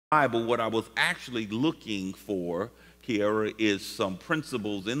Bible, what I was actually looking for, Kiara, is some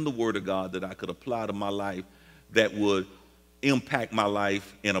principles in the Word of God that I could apply to my life that would impact my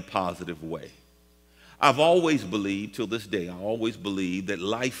life in a positive way. I've always believed, till this day, I always believe that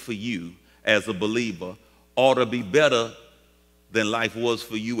life for you as a believer ought to be better than life was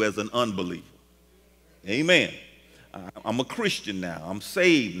for you as an unbeliever. Amen. I'm a Christian now. I'm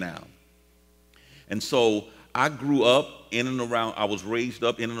saved now. And so I grew up in and around, I was raised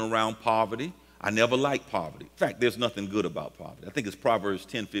up in and around poverty. I never liked poverty. In fact, there's nothing good about poverty. I think it's Proverbs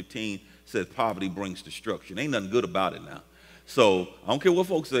 10:15 says poverty brings destruction. Ain't nothing good about it now. So I don't care what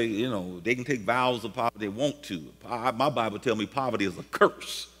folks say, you know, they can take vows of poverty they want to. My Bible tells me poverty is a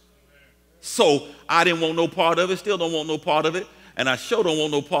curse. So I didn't want no part of it, still don't want no part of it. And I sure don't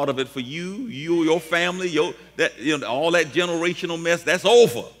want no part of it for you, your family, all that generational mess, that's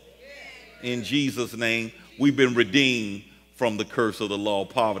over. In Jesus' name, we've been redeemed from the curse of the law,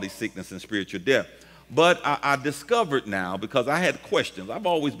 poverty, sickness, and spiritual death. But I discovered now, because I had questions. I've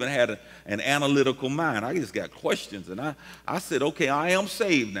always had an analytical mind. I just got questions. And I said, okay, I am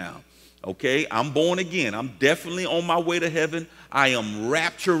saved now. Okay, I'm born again. I'm definitely on my way to heaven. I am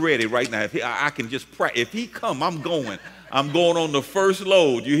rapture ready right now. If I can just pray. If he come, I'm going. I'm going on the first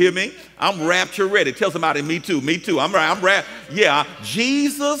load. You hear me? I'm rapture ready. Tell somebody, me too, me too. Yeah,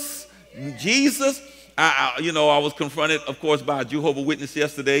 Jesus. I was confronted, of course, by a Jehovah's Witness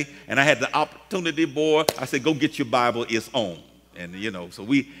yesterday, and I had the opportunity, boy. I said, go get your Bible, it's on. And,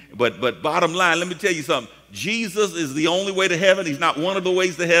 but bottom line, let me tell you something. Jesus is the only way to heaven. He's not one of the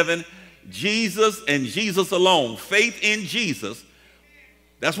ways to heaven. Jesus and Jesus alone. Faith in Jesus.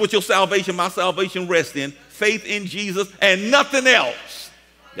 That's what your salvation, my salvation rests in. Faith in Jesus and nothing else.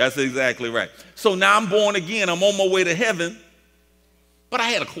 That's exactly right. So now I'm born again. I'm on my way to heaven. But I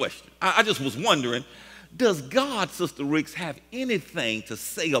had a question. I just was wondering, does God, Sister Ricks, have anything to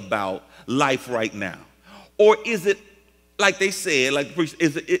say about life right now? Or is it, like they said,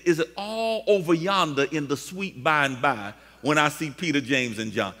 is it all over yonder in the sweet by and by when I see Peter, James,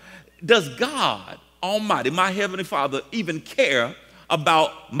 and John? Does God Almighty, my Heavenly Father, even care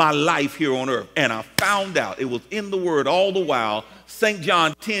about my life here on earth? And I found out, it was in the Word all the while. St.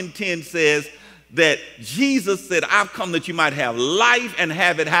 John 10:10 says that Jesus said, I've come that you might have life and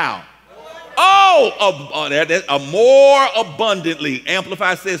have it how? More abundantly.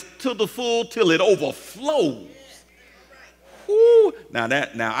 Amplified says, to the full till it overflows. Whew. Now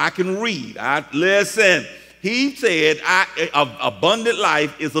I can read. Listen. He said, abundant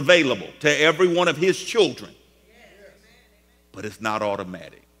life is available to every one of his children. But it's not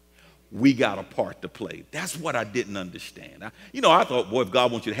automatic. We got a part to play. That's what I didn't understand. I thought, boy, if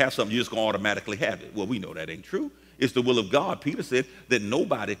God wants you to have something, you're just going to automatically have it. Well, we know that ain't true. It's the will of God. Peter said that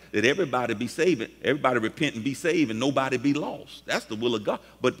everybody be saved, everybody repent and be saved, and nobody be lost. That's the will of God.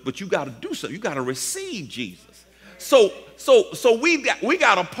 But you got to do something. You got to receive Jesus. So we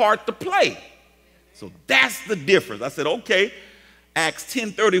got a part to play. So that's the difference. I said, okay, Acts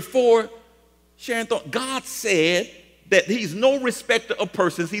 10:34, Sharon thought, God said that he's no respecter of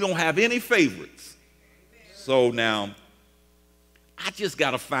persons. He don't have any favorites. So now I just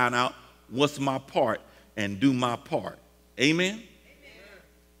got to find out what's my part and do my part. Amen?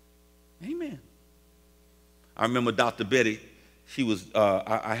 Amen. I remember Dr. Betty, she was,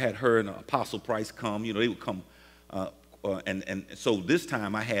 I had her and Apostle Price come. They would come. And so this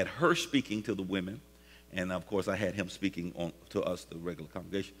time I had her speaking to the women. And, of course, I had him speaking to us, the regular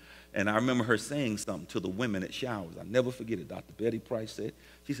congregation. And I remember her saying something to the women at showers. I'll never forget it. Dr. Betty Price said,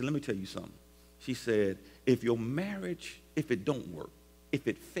 she said, let me tell you something. She said, if your marriage, if it don't work, if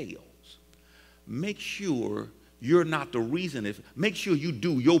it fails, make sure you're not the reason. Make sure you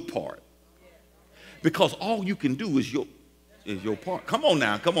do your part. Because all you can do is your part. Come on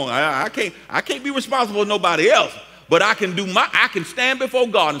now. Come on. I can't be responsible for nobody else. But I can stand before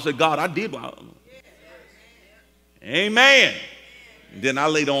God and say, God, I did what I. Amen. And then I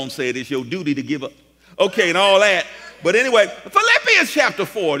later on said it's your duty to give up. Okay, and all that. But anyway, Philippians chapter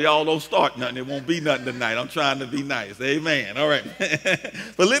 4. Y'all don't start nothing. It won't be nothing tonight. I'm trying to be nice. Amen. All right.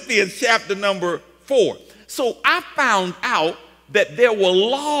 Philippians chapter number 4. So I found out that there were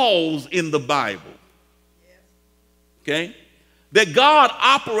laws in the Bible. Okay? That God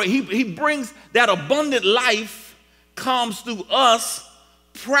operates. He brings that abundant life comes through us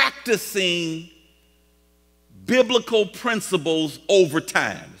practicing biblical principles over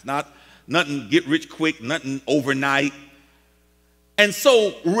time. It's not nothing get rich quick, nothing overnight. And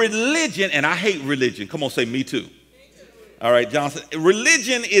so religion, and I hate religion. Come on, say me too. All right, Johnson.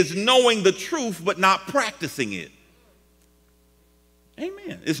 Religion is knowing the truth but not practicing it.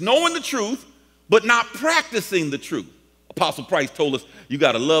 Amen. It's knowing the truth but not practicing the truth. Apostle Price told us you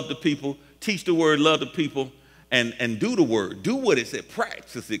got to love the people, teach the word, love the people, and do the word. Do what it said,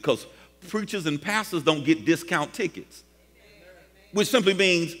 practice it, because preachers and pastors don't get discount tickets, which simply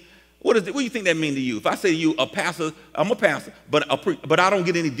means, what do you think that means to you? If I say to you, a pastor, I'm a pastor, but I don't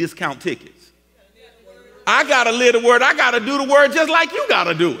get any discount tickets. I got to live the word. I got to do the word just like you got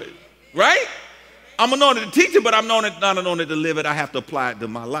to do it, right? I'm anointed to teach it, but I'm not anointed to live it. I have to apply it to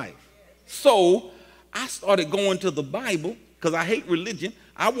my life. So I started going to the Bible because I hate religion.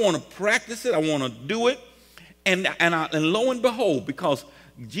 I want to practice it. I want to do it. And lo and behold, because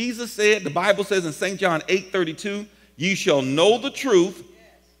Jesus said, the Bible says in St. John 8:32, you shall know the truth,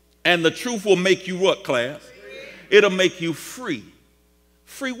 and the truth will make you what, class? It'll make you free.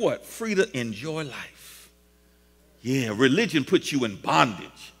 Free what? Free to enjoy life. Yeah, religion puts you in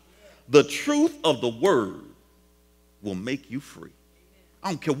bondage. The truth of the word will make you free. I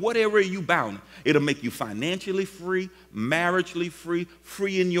don't care what area you bound in. It'll make you financially free, marriagely free,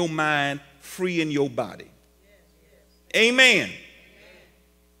 free in your mind, free in your body. Amen.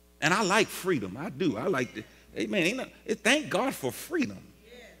 And I like freedom. I do. I like it. Amen. Thank God for freedom.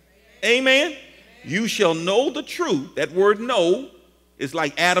 Amen. You shall know the truth. That word know is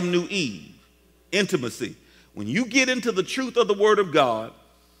like Adam knew Eve. Intimacy. When you get into the truth of the word of God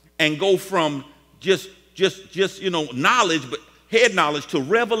and go from just knowledge, but head knowledge, to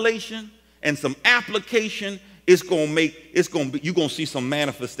revelation and some application, you're gonna see some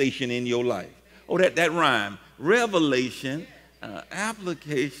manifestation in your life. Oh, that rhyme. Revelation,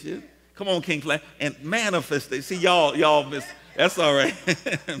 application. Come on, King Flash. And manifestation. See, y'all miss. That's all right.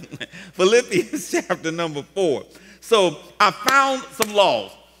 Philippians chapter number 4. So I found some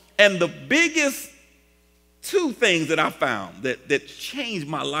laws. And the biggest two things that I found that changed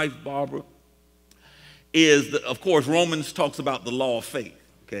my life, Barbara, is, of course, Romans talks about the law of faith,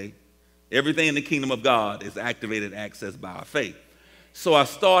 okay? Everything in the kingdom of God is activated and accessed by our faith. So I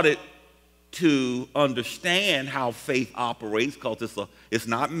started to understand how faith operates, because it's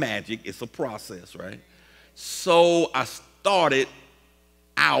not magic, it's a process, right? So I started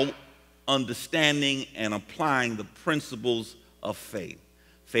out understanding and applying the principles of faith.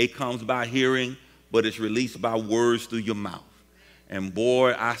 Faith comes by hearing, but it's released by words through your mouth. And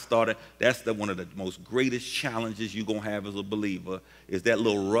boy, that's one of the most greatest challenges you're going to have as a believer, is that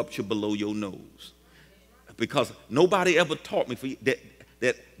little rupture below your nose. Because nobody ever taught me that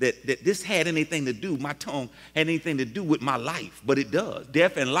this had anything to do, my tongue had anything to do with my life, but it does.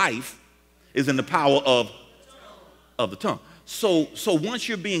 Death and life is in the power of the tongue. So once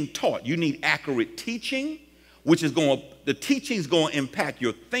you're being taught, you need accurate teaching, the teaching is going to impact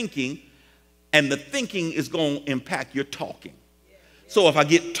your thinking, and the thinking is going to impact your talking. So if I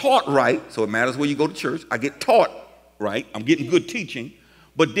get taught right, so it matters where you go to church, I get taught right, I'm getting good teaching,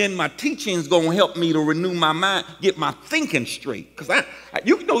 but then my teaching is going to help me to renew my mind, get my thinking straight. Because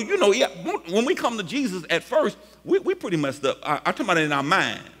when we come to Jesus at first, we pretty messed up. I'm talking about in our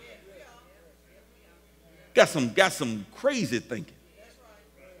mind. Got some crazy thinking.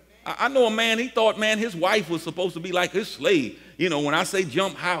 I know a man, he thought, man, his wife was supposed to be like his slave. When I say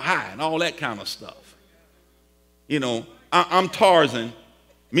jump, how high, and all that kind of stuff. I'm Tarzan,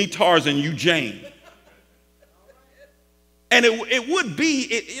 me Tarzan, you Jane. And it would be,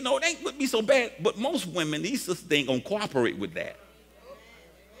 it wouldn't be so bad, but most women, these sisters ain't gonna cooperate with that.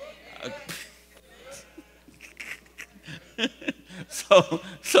 So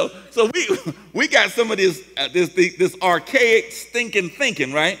we got some of this archaic stinking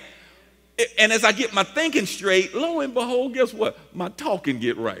thinking, right? And as I get my thinking straight, lo and behold, guess what? My talking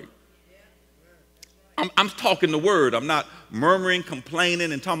get right. I'm talking the word. I'm not murmuring,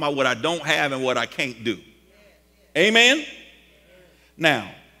 complaining, and talking about what I don't have and what I can't do. Amen?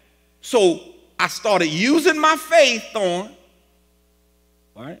 Now, so I started using my faith, Thorn.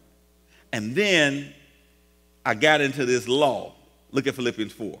 All right? And then I got into this law. Look at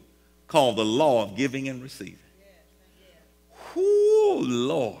Philippians 4, called the law of giving and receiving. Whoo,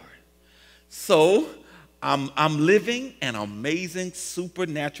 Lord. So I'm living an amazing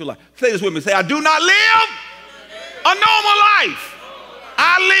supernatural life. Say this with me. Say, I do not live a normal life.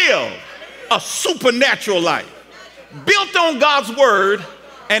 I live a supernatural life, built on God's word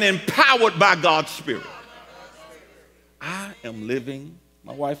and empowered by God's spirit. I am living,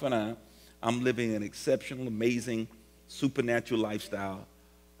 my wife and I'm living an exceptional, amazing, supernatural lifestyle.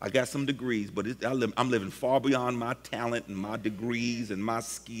 I got some degrees, but I'm living far beyond my talent and my degrees and my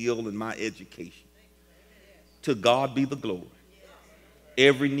skill and my education. To God be the glory.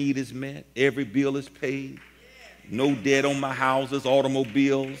 Every need is met. Every bill is paid. No debt on my houses,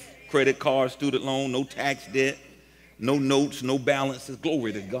 automobiles, credit cards, student loan, no tax debt, no notes, no balances.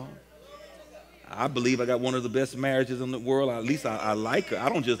 Glory to God. I believe I got one of the best marriages in the world. At least I like her. I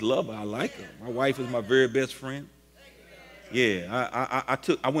don't just love her, I like her. My wife is my very best friend. Yeah,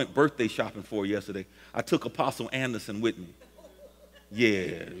 I went birthday shopping for her yesterday. I took Apostle Anderson with me.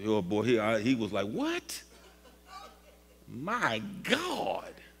 Yeah, oh boy, he was like, what? My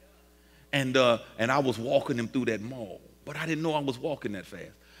God. And I was walking him through that mall, but I didn't know I was walking that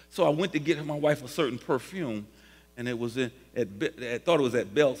fast. So I went to get my wife a certain perfume, and it was I thought it was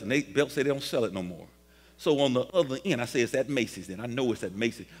at Belts, and Belts said they don't sell it no more. So on the other end, I said it's at Macy's. Then I know it's at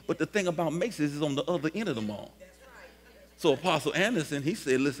Macy's. But the thing about Macy's is on the other end of the mall. So Apostle Anderson, he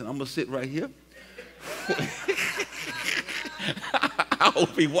said, listen, I'm going to sit right here. I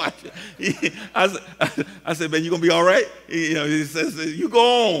hope he watches. I said, man, you going to be all right? He says, you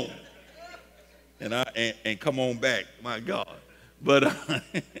go on. And come on back, my God. But I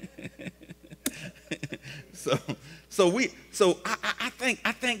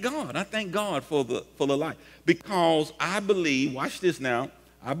thank God. I thank God for the life, because I believe. Watch this now.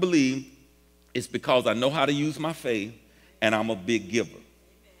 I believe it's because I know how to use my faith, and I'm a big giver.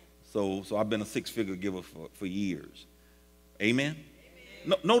 So I've been a six-figure giver for years. Amen.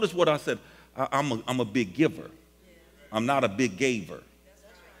 No, notice what I said. I'm a big giver. I'm not a big gaver.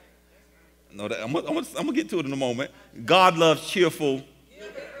 No, I'm gonna get to it in a moment. God loves cheerful,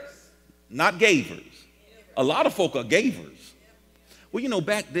 not gavers. A lot of folk are gavers. Well,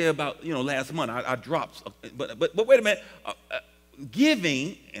 back there about last month I dropped. But wait a minute.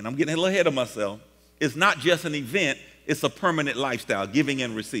 Giving, and I'm getting a little ahead of myself, is not just an event. It's a permanent lifestyle. Giving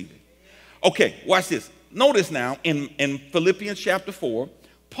and receiving. Okay, watch this. Notice now in Philippians chapter 4,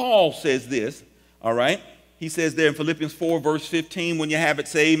 Paul says this. All right, he says there in Philippians 4 verse 15. When you have it,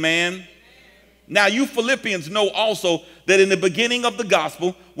 say amen. Now you Philippians know also that in the beginning of the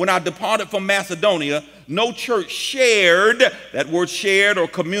gospel, when I departed from Macedonia, no church shared. That word shared or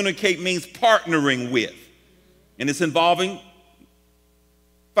communicate means partnering with. And it's involving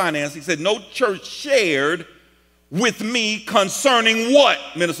finance. He said no church shared with me concerning what,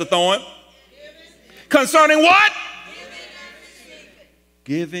 Minister Thorne? Concerning what?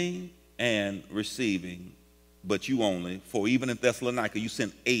 Giving and receiving. But you only, for even in Thessalonica, you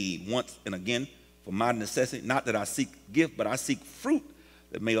sent aid once and again for my necessity. Not that I seek gift, but I seek fruit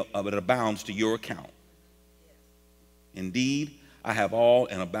that abounds to your account. Indeed, I have all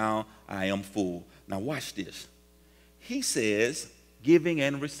and abound, I am full. Now watch this. He says giving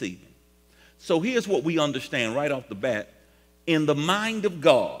and receiving. So here's what we understand right off the bat. In the mind of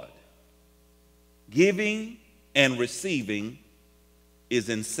God, giving and receiving is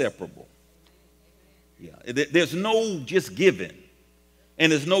inseparable. Yeah, there's no just giving,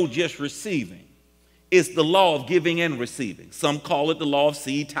 and there's no just receiving. It's the law of giving and receiving. Some call it the law of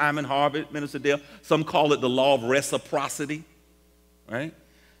seed time and harvest, Minister Dale. Some call it the law of reciprocity, right?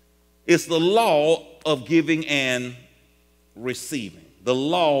 It's the law of giving and receiving. The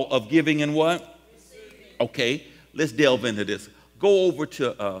law of giving and what? Receiving. Okay, let's delve into this. Go over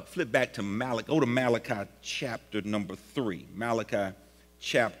to, flip back to Malachi. Go to Malachi chapter number 3. Malachi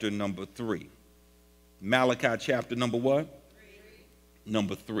chapter number 3. Malachi chapter number what? 3.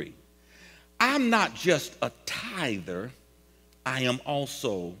 Number 3. I'm not just a tither, I am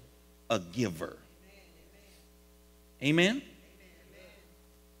also a giver. Amen? Amen?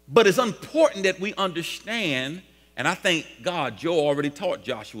 But it's important that we understand, and I thank God Joe already taught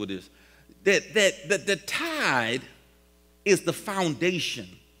Joshua this, that the tithe is the foundation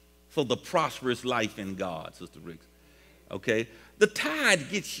for the prosperous life in God, Sister Riggs. Okay? The tithe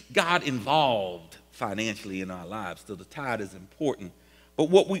gets God involved financially in our lives, so the tithe is important. But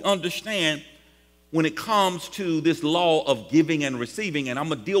what we understand when it comes to this law of giving and receiving, and I'm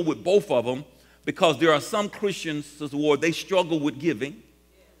going to deal with both of them because there are some Christians, Sister Ward, they struggle with giving.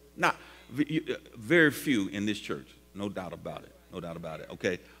 Not very few in this church, no doubt about it, no doubt about it,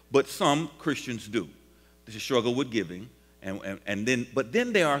 okay? But some Christians do. They struggle with giving, but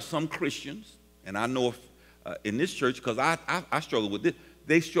then there are some Christians, and I know in this church, because I struggle with this,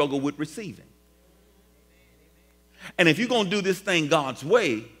 they struggle with receiving. And if you're going to do this thing God's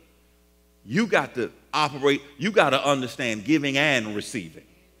way, you got to operate, you got to understand giving and receiving.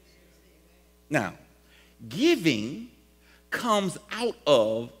 Now, giving comes out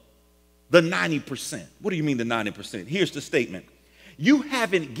of the 90%. What do you mean the 90%? Here's the statement. You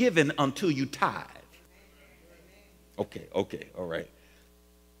haven't given until you tithe. Okay, all right.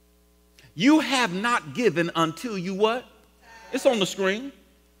 You have not given until you what? It's on the screen.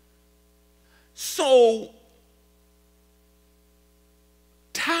 So,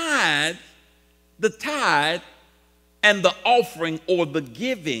 the tithe and the offering or the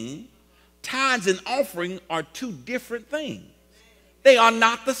giving, tithes and offering are two different things. They are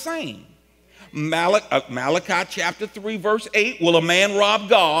not the same. Malachi chapter 3, verse 8, will a man rob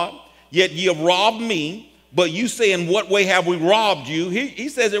God? Yet ye have robbed me. But you say, in what way have we robbed you? He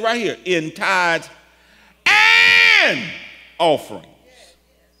says it right here, in tithes and offerings.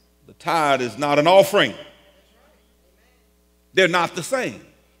 The tithe is not an offering. They're not the same.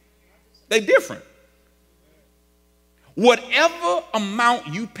 They're different. Whatever amount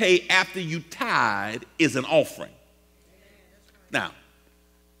you pay after you tithe is an offering. Now,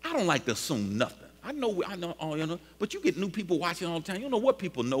 I don't like to assume nothing. I know, all you know, but you get new people watching all the time. You don't know what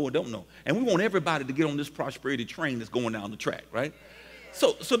people know or don't know. And we want everybody to get on this prosperity train that's going down the track, right?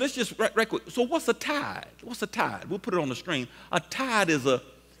 So let's just right quick. So what's a tithe? What's a tithe? We'll put it on the screen. A tithe is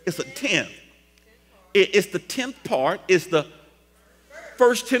it's a tenth. It's the 10th part. It's the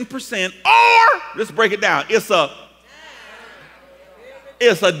first 10%. Or let's break it down. It's a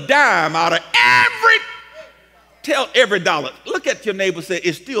dime out of every dollar. Look at your neighbor, say,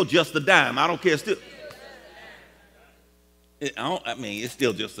 it's still just a dime. I don't care. It's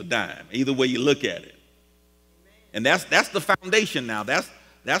still just a dime. Either way you look at it. And that's the foundation now. That's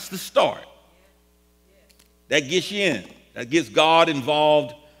the start. That gets you in. That gets God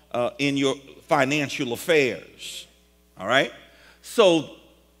involved in your financial affairs. All right? So,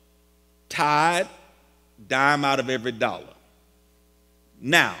 tithe, dime out of every dollar.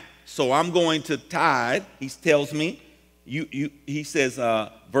 Now, so I'm going to tithe. He tells me, he says,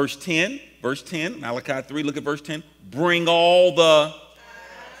 verse 10, Malachi 3, look at verse 10. Bring all the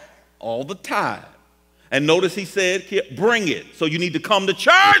tithe. And notice he said, bring it. So you need to come to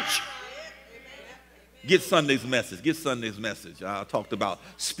church. Get Sunday's message. Get Sunday's message. I talked about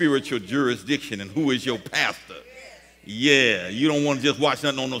spiritual jurisdiction and who is your pastor. Yeah, you don't want to just watch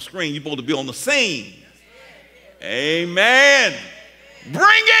nothing on the screen. You're supposed to be on the scene. Amen. Bring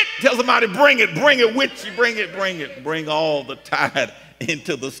it. Tell somebody, bring it. Bring it with you. Bring it. Bring all the tithe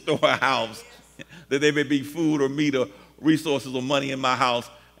into the storehouse, that there may be food or meat or resources or money in my house.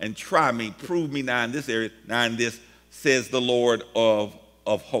 And try me, prove me now in this area, now in this, says the Lord of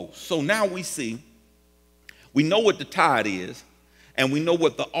hosts. So now we know what the tithe is, and we know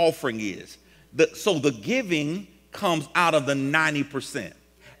what the offering is. So the giving comes out of the 90%.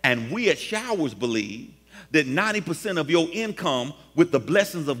 And we at Showers believe that 90% of your income with the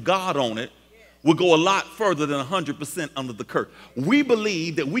blessings of God on it will go a lot further than 100% under the curse. We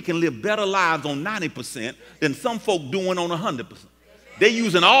believe that we can live better lives on 90% than some folk doing on 100%. They're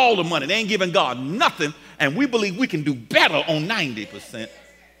using all the money. They ain't giving God nothing, and we believe we can do better on 90%.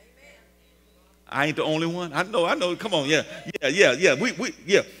 I ain't the only one. I know. Come on, yeah.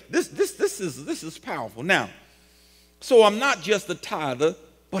 This is powerful. Now, so I'm not just a tither,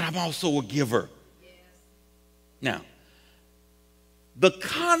 but I'm also a giver. Now, the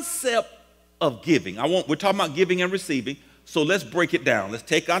concept of giving, we're talking about giving and receiving, so let's break it down. Let's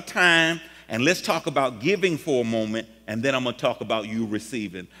take our time and let's talk about giving for a moment, and then I'm going to talk about you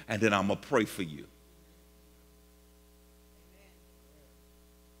receiving, and then I'm going to pray for you.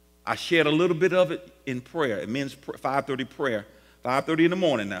 I shared a little bit of it in prayer, in men's 5:30 prayer, 5:30 in the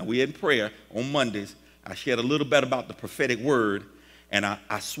morning now. We're in prayer on Mondays. I shared a little bit about the prophetic word, and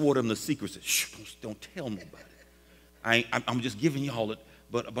I swore them the secret. Said, shh, don't tell nobody. I'm just giving y'all it,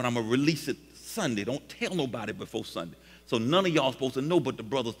 but I'm going to release it Sunday. Don't tell nobody before Sunday. So none of y'all supposed to know but the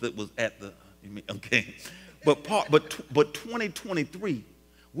brothers that was at the, okay. But 2023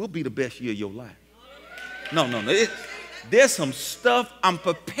 will be the best year of your life. No. There's some stuff I'm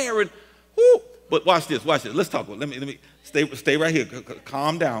preparing. Whoo, but watch this. Let's talk about it. Let me stay right here.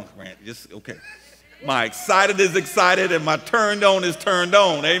 Calm down, Grant. Just okay. My excited is excited and my turned on is turned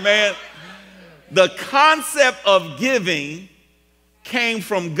on. Amen. The concept of giving came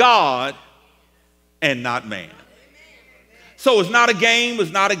from God and not man. So it's not a game,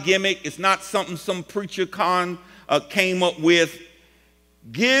 it's not a gimmick, it's not something some preacher came up with.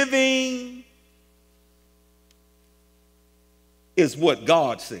 Giving is what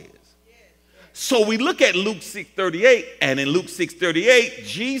God says. So we look at Luke 6:38, and in Luke 6:38,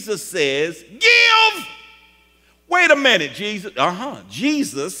 Jesus says, give. Wait a minute, Jesus.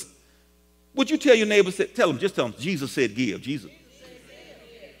 Jesus. Would you tell your neighbor, tell them, Jesus said give. Jesus.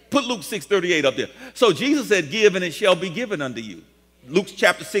 Put Luke 6:38 up there. So Jesus said, give and it shall be given unto you. Luke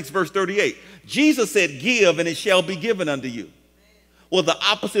chapter 6, verse 38. Jesus said, give and it shall be given unto you. Well, the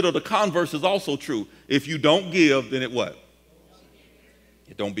opposite or the converse is also true. If you don't give, then it what?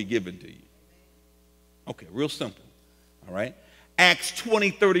 It don't be given to you. Okay, real simple. All right. Acts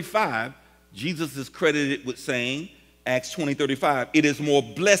 20:35, Jesus is credited with saying, Acts 20:35, it is more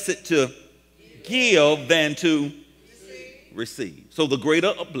blessed to give than to receive. So the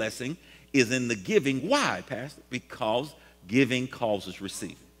greater a blessing is in the giving. Why, Pastor? Because giving causes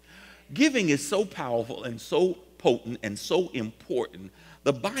receiving. Giving is so powerful and so potent and so important.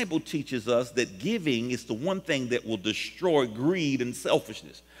 The Bible teaches us that giving is the one thing that will destroy greed and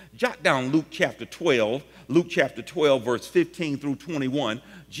selfishness. Jot down Luke chapter 12, verse 15 through 21.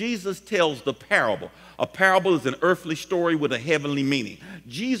 Jesus tells the parable. A parable is an earthly story with a heavenly meaning.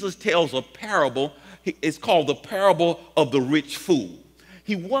 Jesus tells a parable. It's called the parable of the rich fool.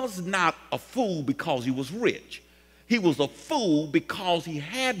 He was not a fool because he was rich. He was a fool because he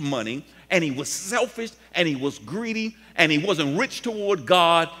had money, and he was selfish, and he was greedy, and he wasn't rich toward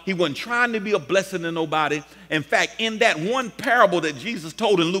God. He wasn't trying to be a blessing to nobody. In fact, in that one parable that Jesus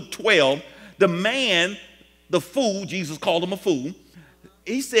told in Luke 12, the man, the fool, Jesus called him a fool,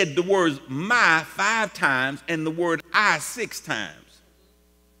 he said the words my 5 times and the word I 6 times.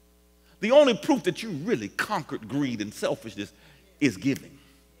 The only proof that you really conquered greed and selfishness is giving.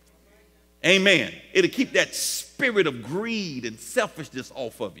 Amen. It'll keep that spirit of greed and selfishness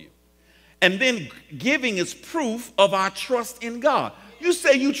off of you. And then giving is proof of our trust in God. You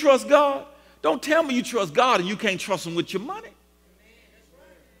say you trust God. Don't tell me you trust God and you can't trust him with your money.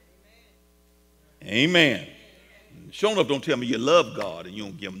 Amen. Sure enough, don't tell me you love God and you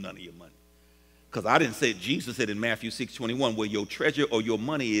don't give him none of your money. Because I didn't say it. Jesus said in Matthew 6:21, where your treasure or your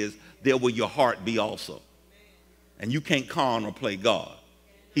money is, there will your heart be also. And you can't con or play God.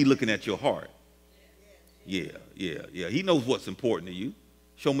 He's looking at your heart. Yeah. He knows what's important to you.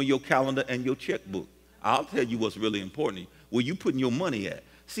 Show me your calendar and your checkbook. I'll tell you what's really important to you. Where you putting your money at?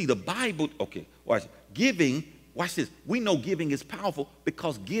 See, the Bible, okay, watch. Giving, watch this. We know giving is powerful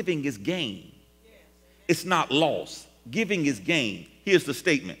because giving is gain. It's not loss. Giving is gain. Here's the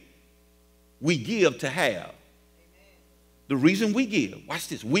statement. We give to have. The reason we give, watch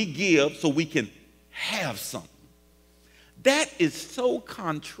this, we give so we can have something. That is so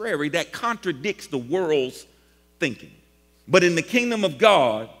contrary, that contradicts the world's thinking. But in the kingdom of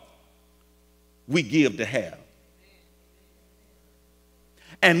God, we give to have.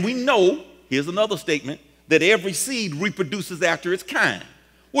 And we know, here's another statement, that every seed reproduces after its kind.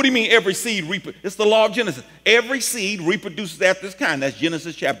 What do you mean every seed reproduces? It's the law of Genesis. Every seed reproduces after its kind. That's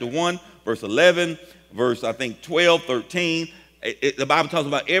Genesis chapter 1, verse 11, verse, I think, 12, 13. The Bible talks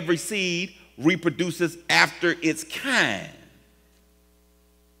about every seed reproduces after its kind.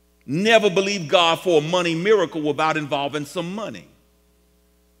 Never believe God for a money miracle without involving some money.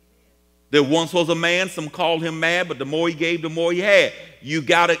 There once was a man, some called him mad, but the more he gave, the more he had. You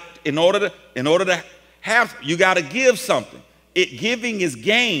got to, in order to have, you got to give something. Giving is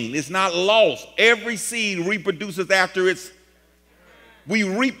gain. It's not loss. Every seed reproduces after its. We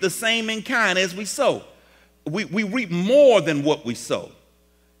reap the same in kind as we sow. We reap more than what we sow.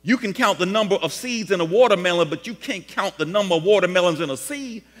 You can count the number of seeds in a watermelon, but you can't count the number of watermelons in a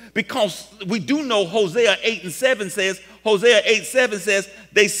seed, because we do know Hosea 8:7 says,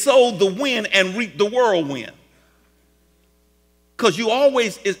 they sowed the wind and reaped the whirlwind. Because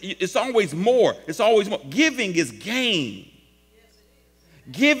it's always more. It's always more. Giving is gain.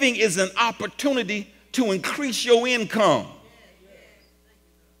 Giving is an opportunity to increase your income.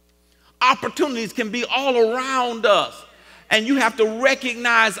 Opportunities can be all around us, and you have to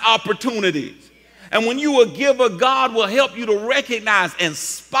recognize opportunities. And when you are a giver, God will help you to recognize and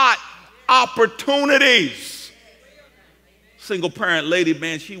spot opportunities. Single parent lady,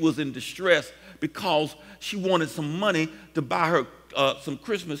 man, she was in distress because she wanted some money to buy her some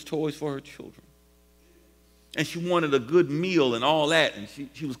Christmas toys for her children. And she wanted a good meal and all that, and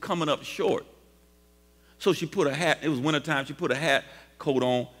she was coming up short. So she put a hat, it was wintertime, she put a hat, coat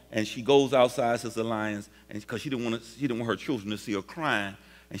on, and she goes outside, says the lions, and because she didn't want her children to see her crying,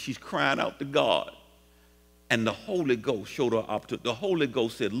 and she's crying out to God. And the Holy Ghost showed her opportunity. The Holy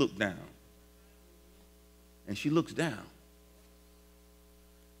Ghost said, look down. And she looks down.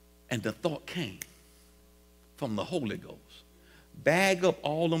 And the thought came from the Holy Ghost. Bag up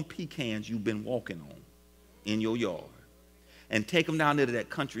all them pecans you've been walking on in your yard and take them down there to that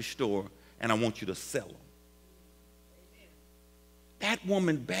country store, and I want you to sell them. That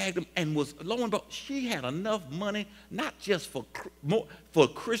woman bagged them and was, lo and behold, she had enough money, not just for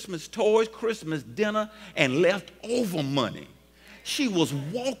Christmas toys, Christmas dinner, and leftover money. She was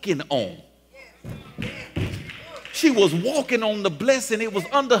walking on. She was walking on the blessing. It was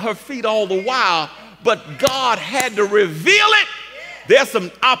under her feet all the while, but God had to reveal it. There's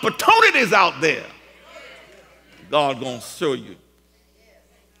some opportunities out there. God gonna show you,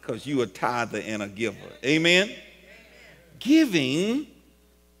 because you a tither and a giver. Amen. Giving,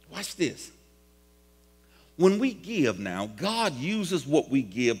 watch this. When we give now, God uses what we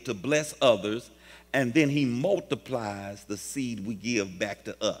give to bless others, and then he multiplies the seed we give back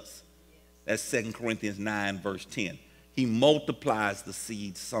to us. That's 2 Corinthians 9, verse 10. He multiplies the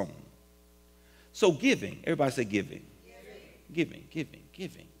seed sown. So giving, everybody say giving. Giving.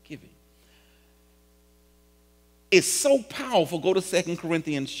 It's so powerful. Go to 2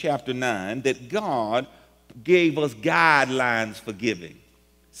 Corinthians chapter 9 that God gave us guidelines for giving.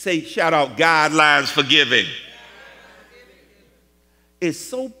 Say, shout out, guidelines for giving. It's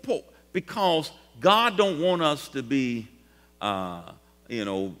so because God don't want us to be, he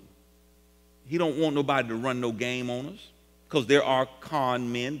don't want nobody to run no game on us, because there are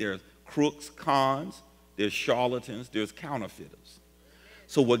con men, there's crooks, cons, there's charlatans, there's counterfeiters.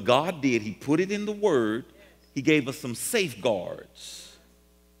 So what God did, he put it in the word. He gave us some safeguards,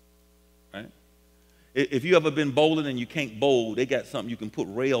 right? If you ever been bowling and you can't bowl, they got something you can put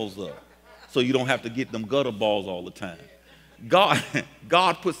rails up so you don't have to get them gutter balls all the time. God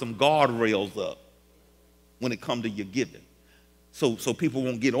put some guardrails up when it comes to your giving, so people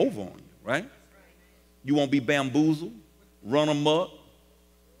won't get over on you, right? You won't be bamboozled, run amok.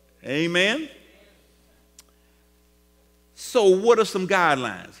 Amen. So what are some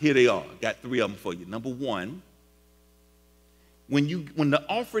guidelines? Here they are. Got 3 of them for you. Number 1, when the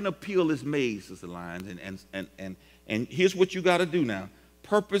offering appeal is made, Sister Lyons, and here's what you got to do now.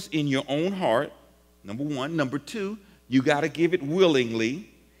 Purpose in your own heart, number 1. Number 2, you got to give it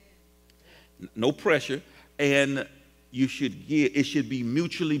willingly, no pressure, and it should be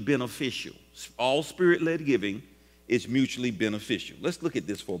mutually beneficial. All spirit-led giving is mutually beneficial. Let's look at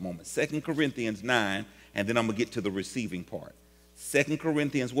this for a moment. 2 Corinthians 9, and then I'm going to get to the receiving part. 2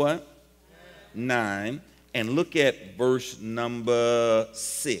 Corinthians what? 9. And look at verse number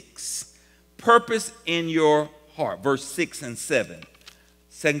 6. Purpose in your heart. Verse 6 and 7.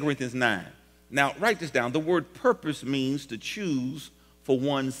 2 Corinthians 9. Now, write this down. The word purpose means to choose for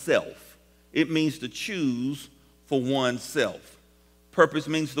oneself. It means to choose for oneself. Purpose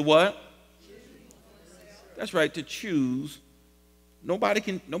means to what? That's right, to choose. Nobody's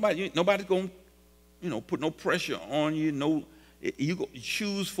going to put no pressure on you. You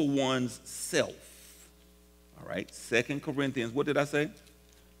choose for one's self. All right, 2 Corinthians, what did I say?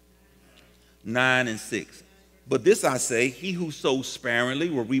 9 and 6. But this I say, he who sows sparingly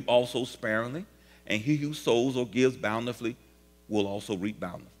will reap also sparingly, and he who sows or gives bountifully will also reap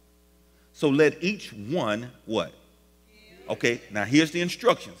bountifully. So let each one, what? Okay, now here's the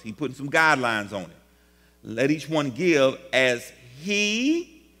instructions. He putting some guidelines on it. Let each one give as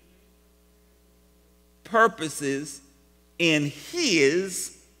he purposes in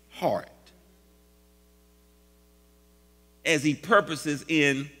his heart. As he purposes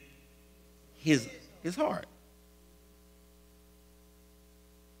in his heart.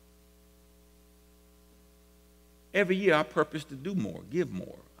 Every year I purpose to do more, give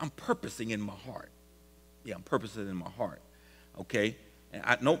more. I'm purposing in my heart. Yeah, I'm purposing in my heart. Okay?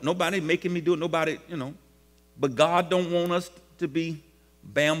 And nobody making me do it, nobody, But God don't want us to be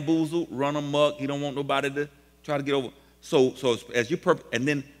bamboozled, run amok. He don't want nobody to try to get over. So as you purpose,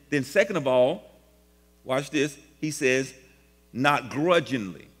 and then second of all, watch this. He says, not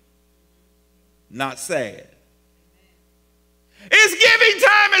grudgingly, not sad. It's giving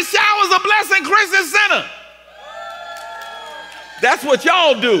time and showers of blessing, Christian Center. That's what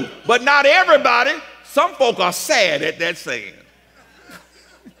y'all do, but not everybody. Some folk are sad at that saying.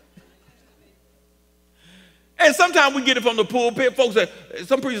 And sometimes we get it from the pulpit. Folks say,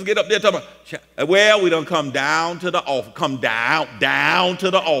 some preachers get up there talking about, well, we don't come down to the offering. Come down to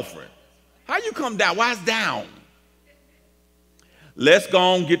the offering. How you come down? Why is down? Let's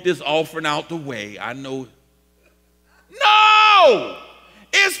go and get this offering out the way. I know. No!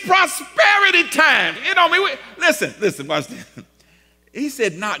 It's prosperity time. Listen, watch this. He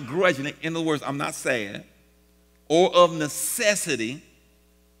said not grudgingly. In other words, I'm not sad. Or of necessity.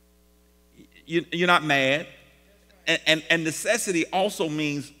 You're not mad. And necessity also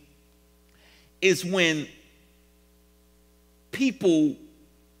means is when people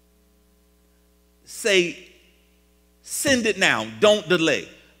say, send it now, don't delay.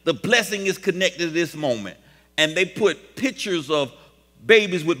 The blessing is connected to this moment. And they put pictures of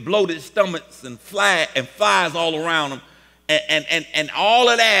babies with bloated stomachs and flies all around them. And all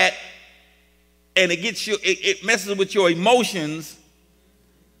of that, and it messes with your emotions.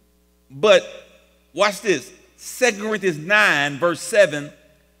 But watch this. 2 Corinthians 9, verse 7,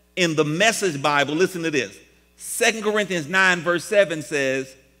 in the Message Bible, listen to this. 2 Corinthians 9, verse 7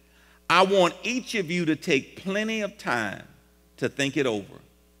 says, I want each of you to take plenty of time to think it over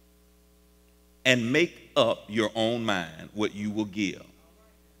and make up your own mind what you will give.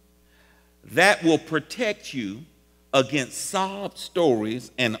 That will protect you against sob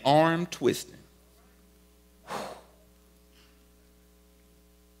stories and arm twisting.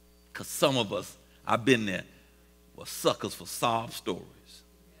 Because some of us, I've been there, were suckers for sob stories.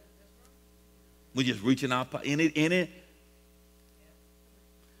 We're just reaching out in it.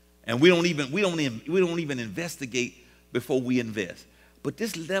 And we don't even investigate before we invest. But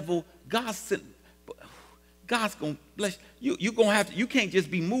this level, God's gonna bless you. You can't just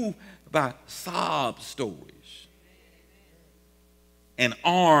be moved by sob stories and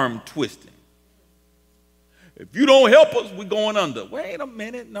arm twisting. If you don't help us, we're going under. Wait a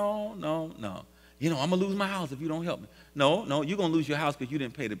minute, no. I'm gonna lose my house if you don't help me. No, you're gonna lose your house because you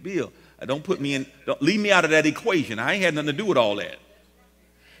didn't pay the bill. Don't leave me out of that equation. I ain't had nothing to do with all that.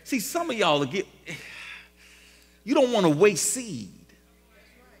 See, some of y'all you don't want to waste seed.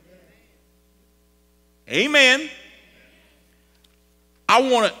 Amen.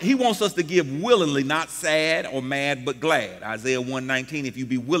 He wants us to give willingly, not sad or mad, but glad. Isaiah 1:19, if you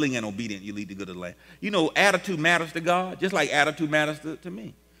be willing and obedient, you lead the good of the land. You know, attitude matters to God, just like attitude matters to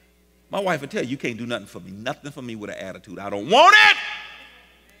me. My wife will tell you can't do nothing for me with an attitude. I don't want it.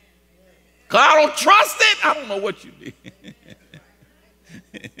 Because I don't trust it. I don't know what you did.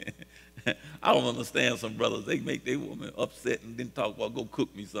 I don't understand some brothers. They make their woman upset and then talk about go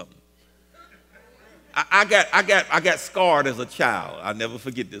cook me something. I got scarred as a child. I'll never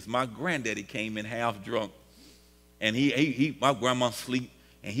forget this. My granddaddy came in half drunk, and my grandma sleep,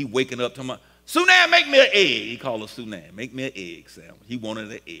 and he waking up to my Sunan, make me an egg. He called her Sunan, make me an egg sandwich. He wanted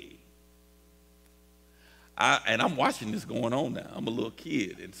an egg. And I'm watching this going on now. I'm a little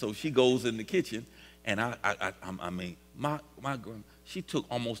kid, and so she goes in the kitchen, and my grandma, she took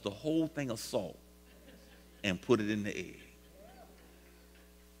almost the whole thing of salt and put it in the egg.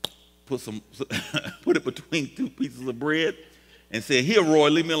 Put it between two pieces of bread and said, "Here, Roy,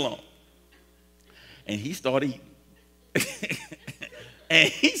 leave me alone." And he started eating. And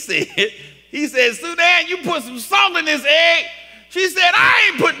he said, "Sunan, you put some salt in this egg." She said,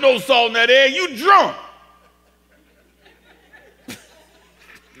 "I ain't putting no salt in that egg. You drunk."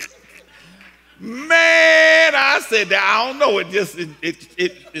 Man, I said that. I don't know.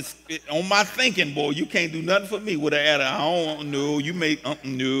 It's on my thinking, boy. You can't do nothing for me with an attitude. I don't know. You make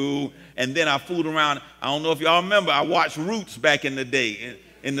no. And then I fooled around. I don't know if y'all remember. I watched Roots back in the day,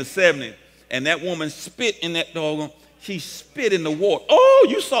 in the 70s, and that woman spit in that doggone. She spit in the water. Oh,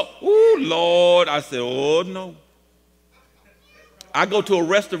 you saw? Oh, Lord. I said, oh no. I go to a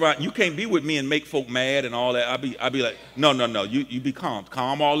restaurant. You can't be with me and make folk mad and all that. I be like, no. You be calm.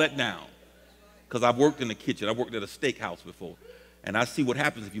 Calm all that down. Because I've worked in the kitchen. I've worked at a steakhouse before. And I see what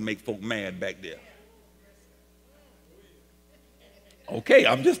happens if you make folk mad back there. Okay,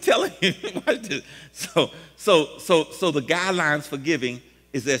 I'm just telling you. So the guidelines for giving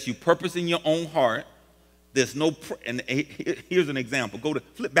is that you purpose in your own heart. There's no, and here's an example.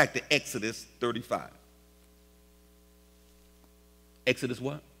 Flip back to Exodus 35. Exodus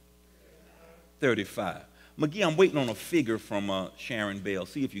what? 35. McGee, I'm waiting on a figure from Sharon Bell.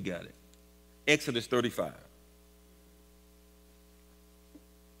 See if you got it. Exodus 35.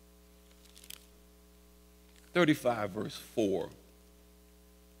 Verse 4.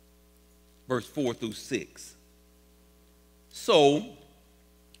 Verse 4 through 6. So,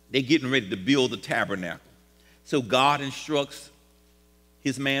 they're getting ready to build the tabernacle. So God instructs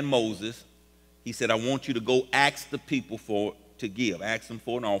his man Moses. He said, I want you to go ask the people to give. Ask them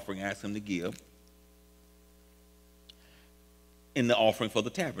for an offering. Ask them to give in the offering for the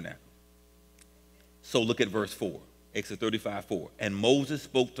tabernacle. So look at verse 4, Exodus 35, 4. And Moses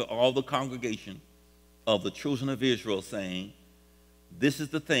spoke to all the congregation of the children of Israel, saying, this is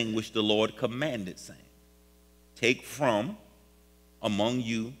the thing which the Lord commanded, saying, take from among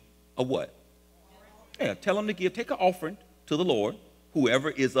you a what? Yeah, tell them to give. Take an offering to the Lord, whoever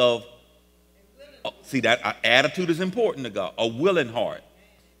is of, see that attitude is important to God, a willing heart.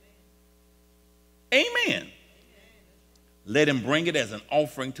 Amen. Let him bring it as an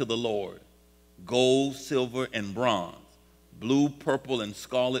offering to the Lord. Gold, silver, and bronze, blue, purple, and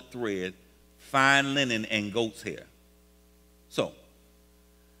scarlet thread, fine linen, and goat's hair. So,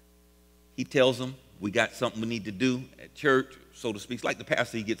 he tells them, we got something we need to do at church, so to speak. It's like the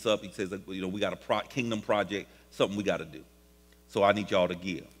pastor, he gets up, he says, we got a kingdom project, something we got to do. So I need y'all to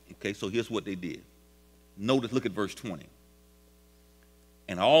give. Okay, so here's what they did. Notice, look at verse 20.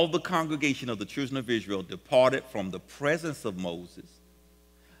 And all the congregation of the children of Israel departed from the presence of Moses.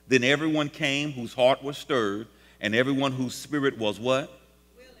 Then everyone came whose heart was stirred, and everyone whose spirit was what?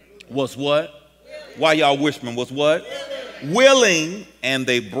 Willing. Was what? Willing. Why y'all whispering? Was what? Willing. And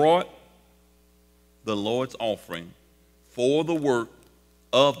they brought the Lord's offering for the work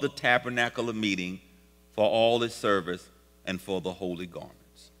of the tabernacle of meeting, for all its service, and for the holy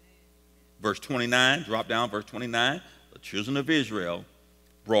garments. Verse 29, drop down, verse 29. The children of Israel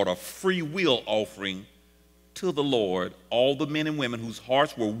brought a free will offering to the Lord, all the men and women whose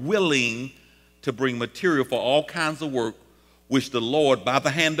hearts were willing to bring material for all kinds of work which the Lord, by the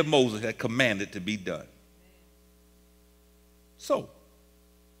hand of Moses, had commanded to be done. So,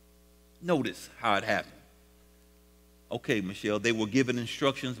 notice how it happened. Okay, Michelle, they were given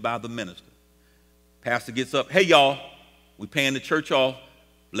instructions by the minister. Pastor gets up, hey, y'all, we paying the church off.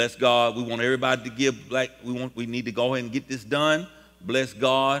 Bless God. We want everybody to give. We need to go ahead and get this done. Bless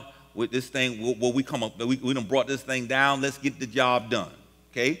God with this thing. We come up. We done brought this thing down. Let's get the job done.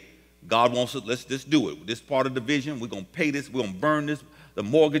 Okay. God wants it. Let's just do it. This part of the vision. We're gonna pay this. We're gonna burn this, the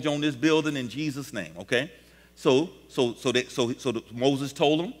mortgage on this building in Jesus' name. Okay. So Moses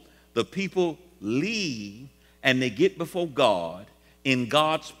told them, the people leave and they get before God in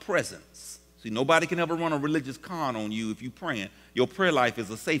God's presence. See, nobody can ever run a religious con on you if you're praying. Your prayer life is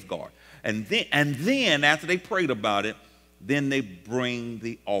a safeguard. And then after they prayed about it, then they bring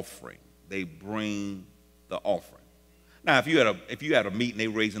the offering. They bring the offering. Now, if you had a meeting, they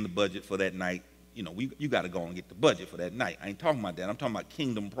raising the budget for that night, you know, you got to go and get the budget for that night. I ain't talking about that. I'm talking about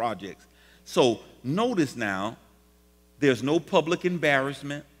kingdom projects. So notice now, there's no public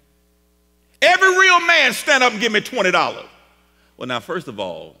embarrassment. Every real man stand up and give me $20. Well, now, first of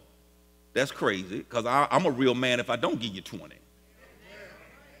all, that's crazy, because I'm a real man if I don't give you 20.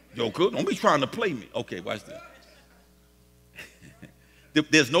 Joker, don't be trying to play me. Okay, watch this.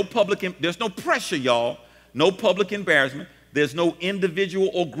 There's no pressure, y'all. No public embarrassment. There's no individual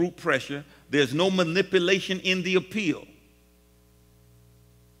or group pressure. There's no manipulation in the appeal.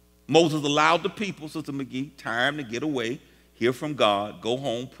 Moses allowed the people, Sister McGee, time to get away, hear from God, go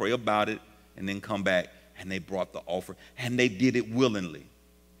home, pray about it, and then come back. And they brought the offering, and they did it willingly.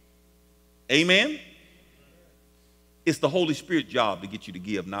 Amen? It's the Holy Spirit's job to get you to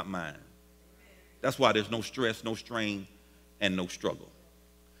give, not mine. That's why there's no stress, no strain, and no struggle.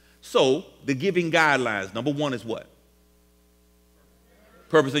 So, the giving guidelines, number one is what?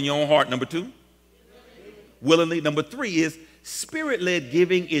 Purpose in your own heart. Number two? Willingly. Number three is spirit-led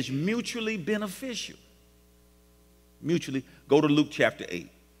giving is mutually beneficial. Mutually. Go to Luke chapter 8.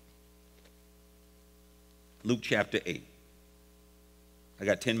 Luke chapter 8. I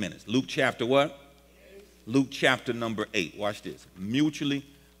got 10 minutes. Luke chapter what? Luke chapter number 8. Watch this. Mutually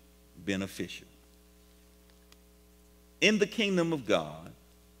beneficial. In the kingdom of God,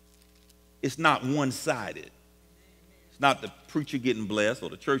 it's not one-sided. It's not the preacher getting blessed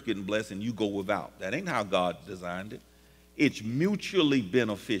or the church getting blessed and you go without. That ain't how God designed it. It's mutually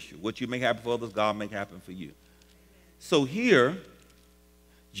beneficial. What you make happen for others, God make happen for you. So here,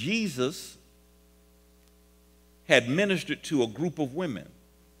 Jesus had ministered to a group of women.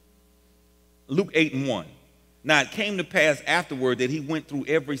 Luke 8:1. Now it came to pass afterward that he went through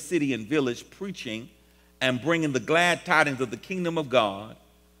every city and village preaching and bringing the glad tidings of the kingdom of God,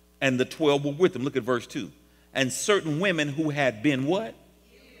 and the 12 were with him. Look at verse 2. And certain women who had been what?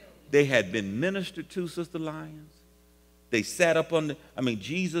 They had been ministered to, Sister Lyons. They sat up on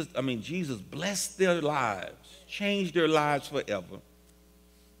Jesus blessed their lives, changed their lives forever.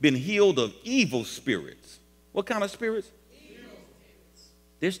 Been healed of evil spirits. What kind of spirits?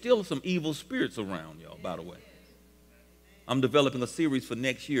 There's still some evil spirits around, y'all, by the way. I'm developing a series for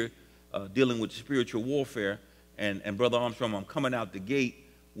next year dealing with spiritual warfare. And Brother Armstrong, I'm coming out the gate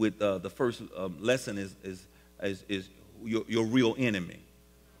with the first lesson is your real enemy.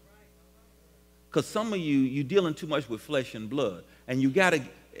 Because some of you're dealing too much with flesh and blood. And you got to,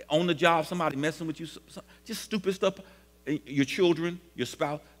 on the job, somebody messing with you, just stupid stuff. Your children, your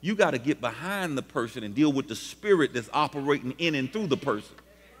spouse, you got to get behind the person and deal with the spirit that's operating in and through the person.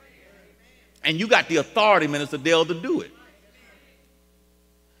 And you got the authority, Minister Dale, to do it.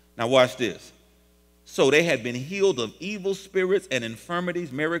 Now watch this. So they had been healed of evil spirits and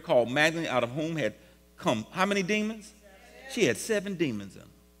infirmities. Mary called Magdalene, out of whom had come how many demons? She had 7 demons in her.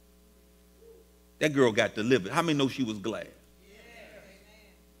 That girl got delivered. How many know she was glad?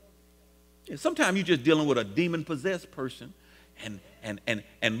 Yeah, sometimes you're just dealing with a demon-possessed person, and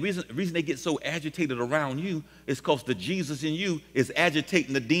reason they get so agitated around you is because the Jesus in you is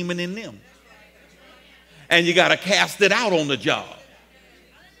agitating the demon in them. And you got to cast it out on the job.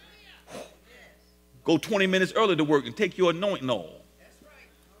 Go 20 minutes early to work and take your anointing oil.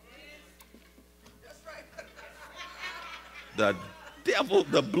 The devil,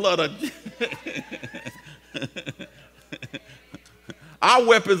 the blood of... Our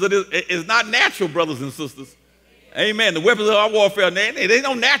weapons is not natural, brothers and sisters. Amen. The weapons of our warfare, they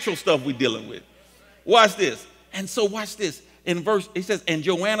no natural stuff we're dealing with. Watch this. And so watch this. In verse, it says, and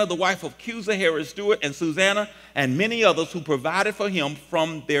Joanna, the wife of Cusa, Herod's steward, and Susanna, and many others who provided for him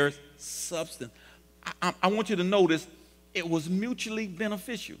from their substance. I want you to notice it was mutually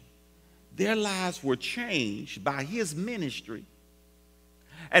beneficial. Their lives were changed by his ministry.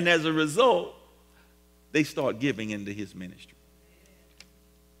 And as a result, they start giving into his ministry.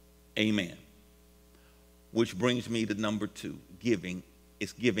 Amen. Which brings me to number 2, giving.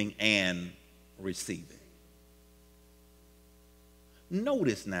 It's giving and receiving.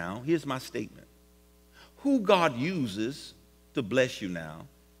 Notice now, here's my statement. Who God uses to bless you now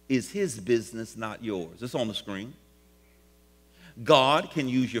is his business, not yours. It's on the screen. God can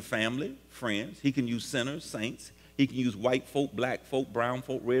use your family, friends. He can use sinners, saints. He can use white folk, black folk, brown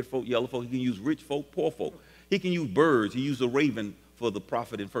folk, red folk, yellow folk. He can use rich folk, poor folk. He can use birds. He used a raven for the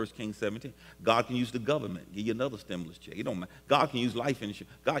prophet in 1 Kings 17. God can use the government, give you another stimulus check. You don't mind. God can use life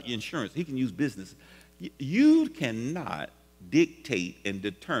insurance. God, insurance. He can use business. You cannot dictate and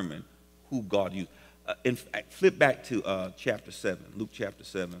determine who God uses. In fact, flip back to chapter 7, Luke chapter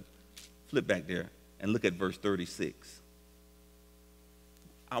 7. Flip back there and look at verse 36.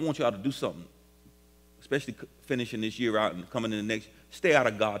 I want y'all to do something, especially finishing this year out and coming in the next. Stay out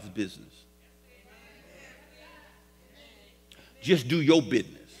of God's business. Just do your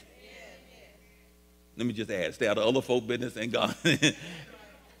business. Let me just add, stay out of other folk business and God.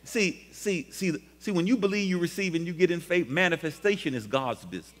 See, when you believe you receive and you get in faith, manifestation is God's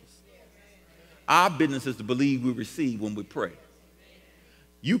business. Our business is to believe we receive when we pray.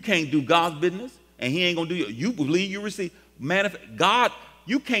 You can't do God's business and he ain't going to do you believe you receive. God,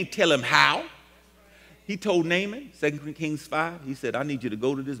 you can't tell him how. He told Naaman, 2 Kings 5, he said, I need you to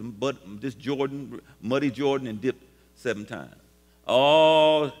go to this Jordan, muddy Jordan, and dip 7 times.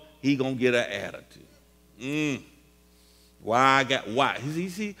 Oh, he going to get an attitude. Why I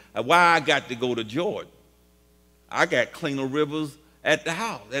got to go to Jordan? I got cleaner rivers at the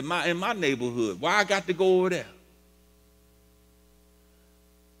house, in my neighborhood. Why I got to go over there?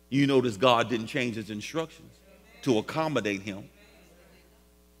 You notice God didn't change his instructions to accommodate him.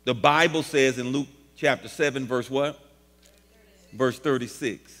 The Bible says in Luke chapter 7, verse what? Verse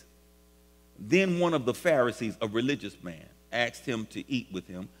 36. Then one of the Pharisees, a religious man, asked him to eat with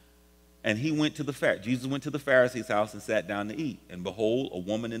him. And he went to Jesus went to the Pharisee's house and sat down to eat. And behold, a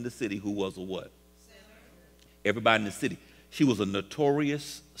woman in the city who was a what? Sinner. Everybody in the city. She was a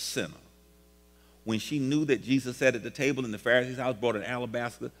notorious sinner. When she knew that Jesus sat at the table in the Pharisee's house, brought an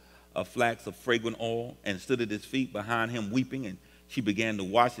alabaster of flax of fragrant oil and stood at his feet behind him weeping. And she began to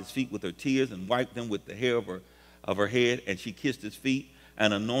wash his feet with her tears and wiped them with the hair of her head. And she kissed his feet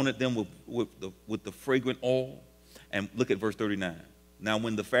and anointed them with the fragrant oil. And look at verse 39. Now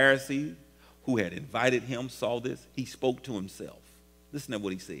when the Pharisee who had invited him saw this, he spoke to himself. Listen to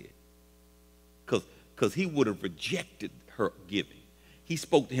what he said. Because he would have rejected her giving. He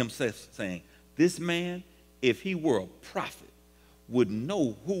spoke to himself saying, this man, if he were a prophet, would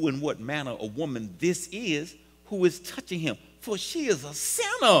know who and what manner of woman this is who is touching him, for she is a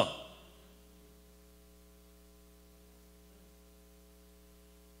sinner.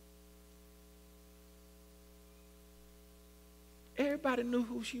 Everybody knew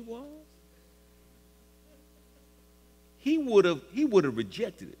who she was. He would have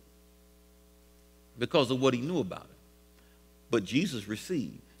rejected it because of what he knew about it. But Jesus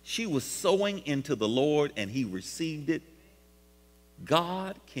received. She was sowing into the Lord and he received it.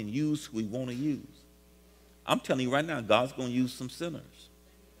 God can use who he want to use. I'm telling you right now, God's going to use some sinners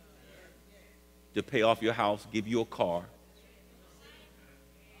to pay off your house, give you a car,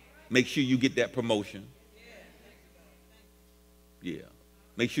 make sure you get that promotion. Yeah.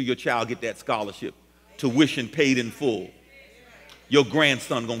 Make sure your child get that scholarship, tuition paid in full. Your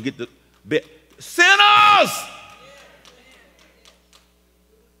grandson going to get the sinners.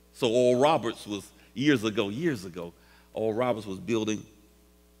 So Oral Roberts was years ago, Oral Roberts was building,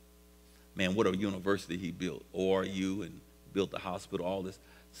 man, what a university he built, ORU, and built a hospital, all this.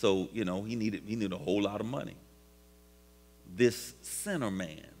 So, you know, he needed a whole lot of money. This sinner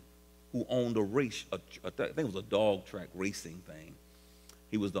man who owned a race, I think it was a dog track racing thing.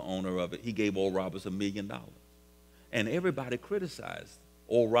 He was the owner of it. He gave Oral Roberts $1 million. And everybody criticized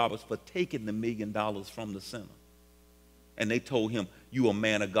Oral Roberts for taking the $1 million from the sinner. And they told him, you a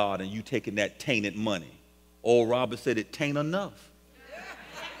man of God and you taking that tainted money. Oral Roberts said, it tain't enough.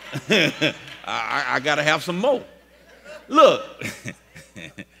 I got to have some more. Look.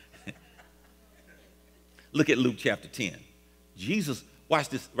 Look at Luke chapter 10. Jesus, watch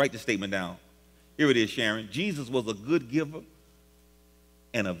this, write this statement down. Here it is, Sharon. Jesus was a good giver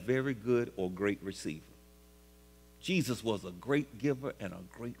and a very good or great receiver. Jesus was a great giver and a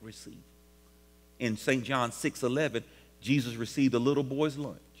great receiver. In St. John 6:11, Jesus received a little boy's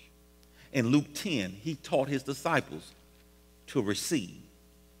lunch. In Luke 10, he taught his disciples to receive.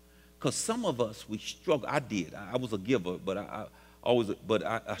 Because some of us, we struggle. I did. I was a giver, but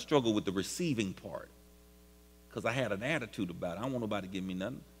I struggled with the receiving part. Because I had an attitude about it. I don't want nobody to give me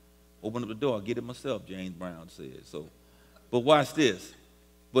nothing. Open up the door, I'll get it myself, James Brown said. So, but watch this.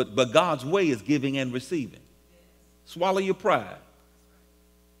 But God's way is giving and receiving. Swallow your pride.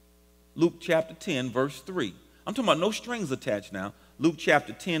 Luke chapter 10, verse 3. I'm talking about no strings attached now. Luke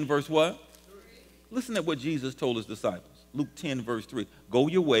chapter 10, verse what? 3. Listen to what Jesus told his disciples. Luke 10, verse 3. Go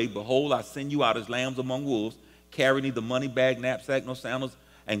your way. Behold, I send you out as lambs among wolves. Carry neither money bag, knapsack, nor sandals,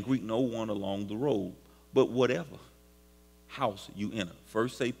 and greet no one along the road. But whatever house you enter,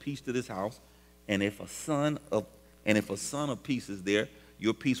 first say peace to this house. And if a son of peace is there,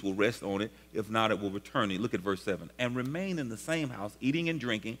 your peace will rest on it. If not, it will return to you. Look at verse 7. And remain in the same house, eating and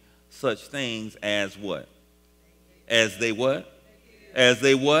drinking such things as what? As they what? As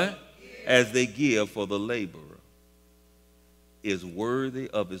they what? As they give, for the laborer is worthy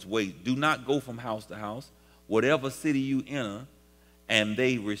of his wage. Do not go from house to house. Whatever city you enter, and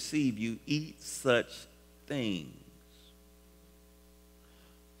they receive you, eat such things.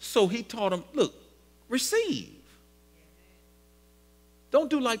 So he taught them, look, receive. Don't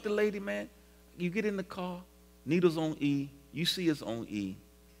do like the lady, man. You get in the car, needles on E, you see it's on E.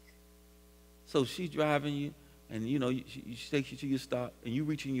 So she's driving you, and you know, she takes you to your stop, and you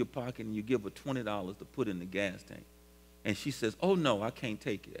reach in your pocket and you give her $20 to put in the gas tank. And she says, oh no, I can't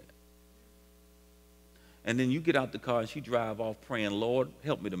take that. And then you get out the car and she drive off praying, Lord,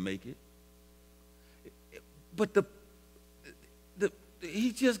 help me to make it. But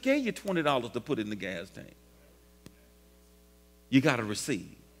he just gave you $20 to put in the gas tank. You got to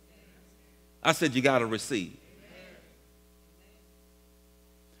receive. I said you got to receive.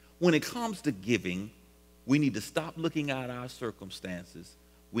 When it comes to giving, we need to stop looking at our circumstances.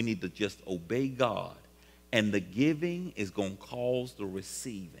 We need to just obey God. And the giving is going to cause the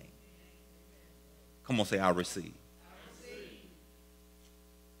receiving. Come on, say, I receive.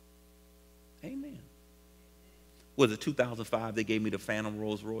 Amen. Was it 2005 they gave me the Phantom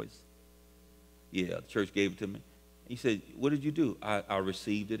Rolls Royce? Yeah, the church gave it to me. He said, what did you do? I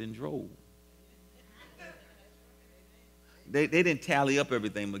received it and drove. They didn't tally up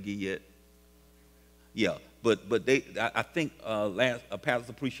everything, McGee, yet. Yeah, but I think last Pastor's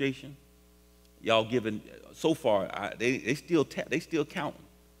Appreciation, y'all giving so far, they still counting.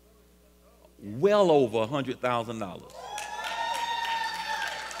 Well over $100,000.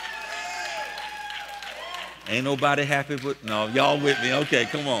 Ain't nobody happy, but no, y'all with me? Okay,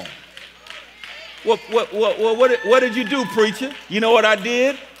 come on. What did you do, preacher? You know what I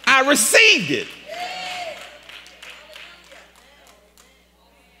did? I received it.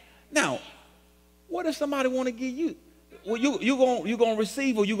 Now, what if somebody want to give you? Well, you gonna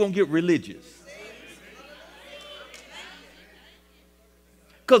receive, or you gonna get religious?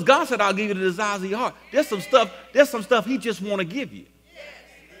 Because God said, I'll give you the desires of your heart. There's some stuff he just want to give you.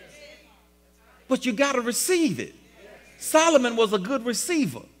 But you got to receive it. Solomon was a good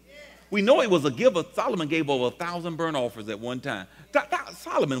receiver. We know he was a giver. Solomon gave over 1,000 burnt offerings at one time.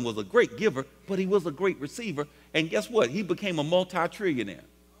 Solomon was a great giver, but he was a great receiver. And guess what? He became a multi-trillionaire.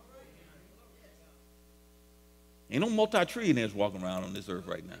 Ain't no multi-trillionaires walking around on this earth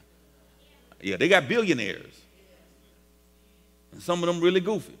right now. Yeah, they got billionaires. And some of them really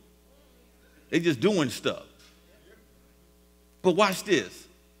goofy. They just doing stuff. But watch this.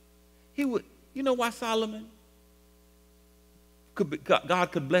 You know why Solomon,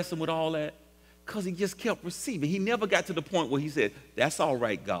 God could bless him with all that? Because he just kept receiving. He never got to the point where he said, that's all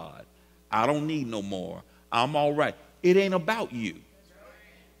right, God. I don't need no more. I'm all right. It ain't about you.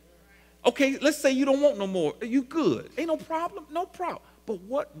 Okay, let's say you don't want no more. You good. Ain't no problem. No problem. But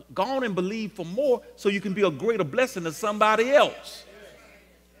what? Go on and believe for more so you can be a greater blessing to somebody else.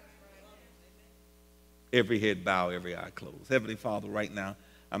 Every head bow, every eye closed. Heavenly Father, right now,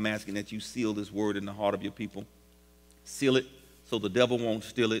 I'm asking that you seal this word in the heart of your people. Seal it so the devil won't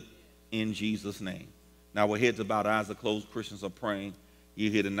steal it in Jesus' name. Now, with heads bowed, eyes are closed, Christians are praying.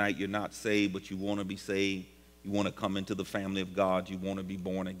 You're here tonight, you're not saved, but you want to be saved. You want to come into the family of God. You want to be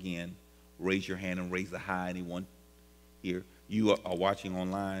born again. Raise your hand and raise a high. Anyone here? You are watching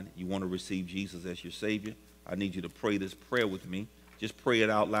online. You want to receive Jesus as your Savior. I need you to pray this prayer with me. Just pray it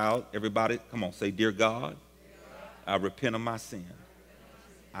out loud. Everybody, come on, say, Dear God, I repent of my sin.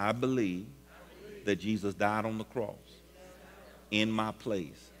 I believe that Jesus died on the cross in my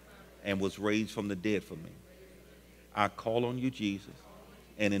place and was raised from the dead for me. I call on you, Jesus,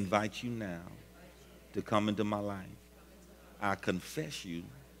 and invite you now to come into my life. I confess you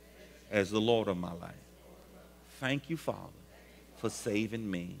as the Lord of my life. Thank you, Father, for saving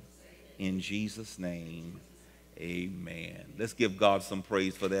me. In Jesus' name, amen. Let's give God some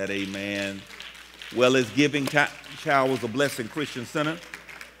praise for that, amen. Well, as Giving Showers a Blessing Christian Center,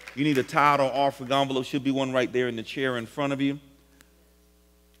 you need a tithe or offering envelope. Should be one right there in the chair in front of you.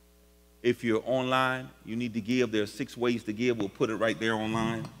 If you're online, you need to give. There are 6 ways to give. We'll put it right there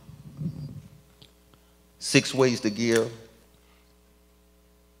online. 6 ways to give.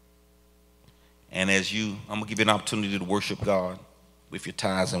 And I'm going to give you an opportunity to worship God with your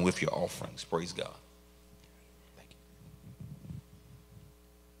tithes and with your offerings. Praise God.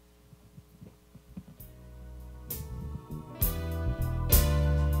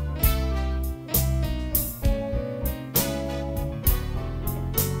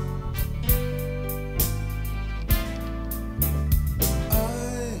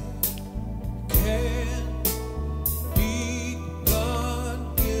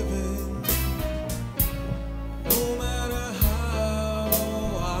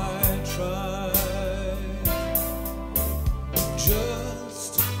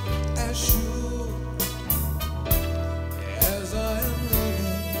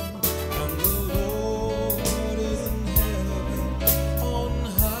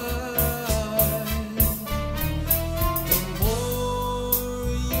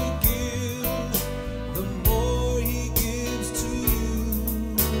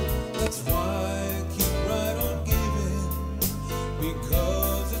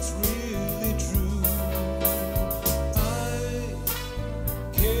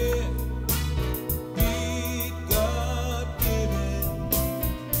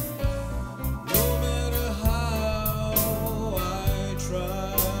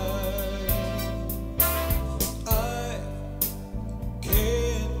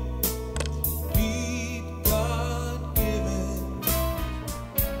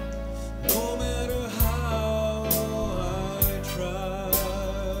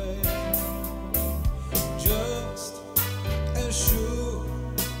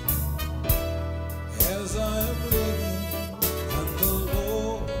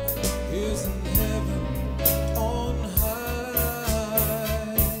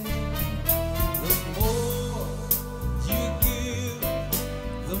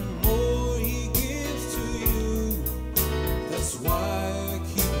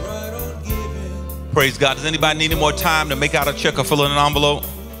 Praise God. Does anybody need any more time to make out a check or fill in an envelope?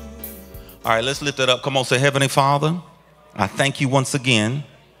 All right, let's lift it up. Come on, say, Heavenly Father, I thank you once again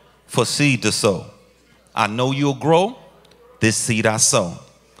for seed to sow. I know you'll grow this seed I sow.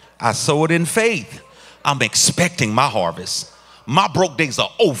 I sow it in faith. I'm expecting my harvest. My broke days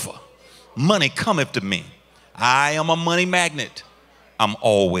are over. Money cometh to me. I am a money magnet. I'm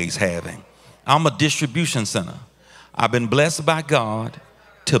always having. I'm a distribution center. I've been blessed by God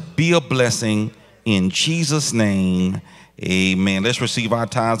to be a blessing in Jesus' name. Amen. Let's receive our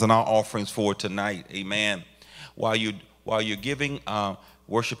tithes and our offerings for tonight. Amen. While you're giving,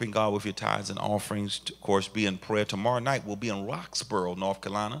 worshiping God with your tithes and offerings, of course, be in prayer. Tomorrow night we'll be in Roxborough, North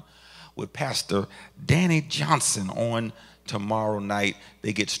Carolina, with Pastor Danny Johnson on tomorrow night.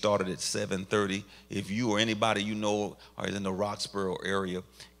 They get started at 7:30. If you or anybody you know are in the Roxborough area,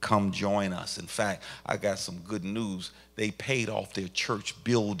 come join us. In fact, I got some good news. They paid off their church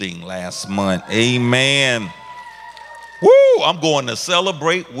building last month. Amen. Woo! I'm going to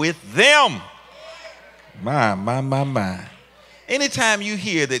celebrate with them. My. Anytime you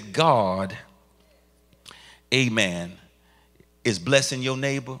hear that God, amen, is blessing your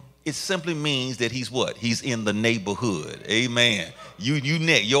neighbor, it simply means that he's what? He's in the neighborhood. Amen. You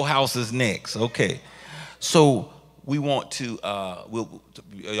next. Your house is next. Okay. So we want to,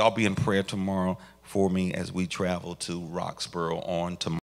 y'all be in prayer tomorrow for me as we travel to Roxborough on tomorrow.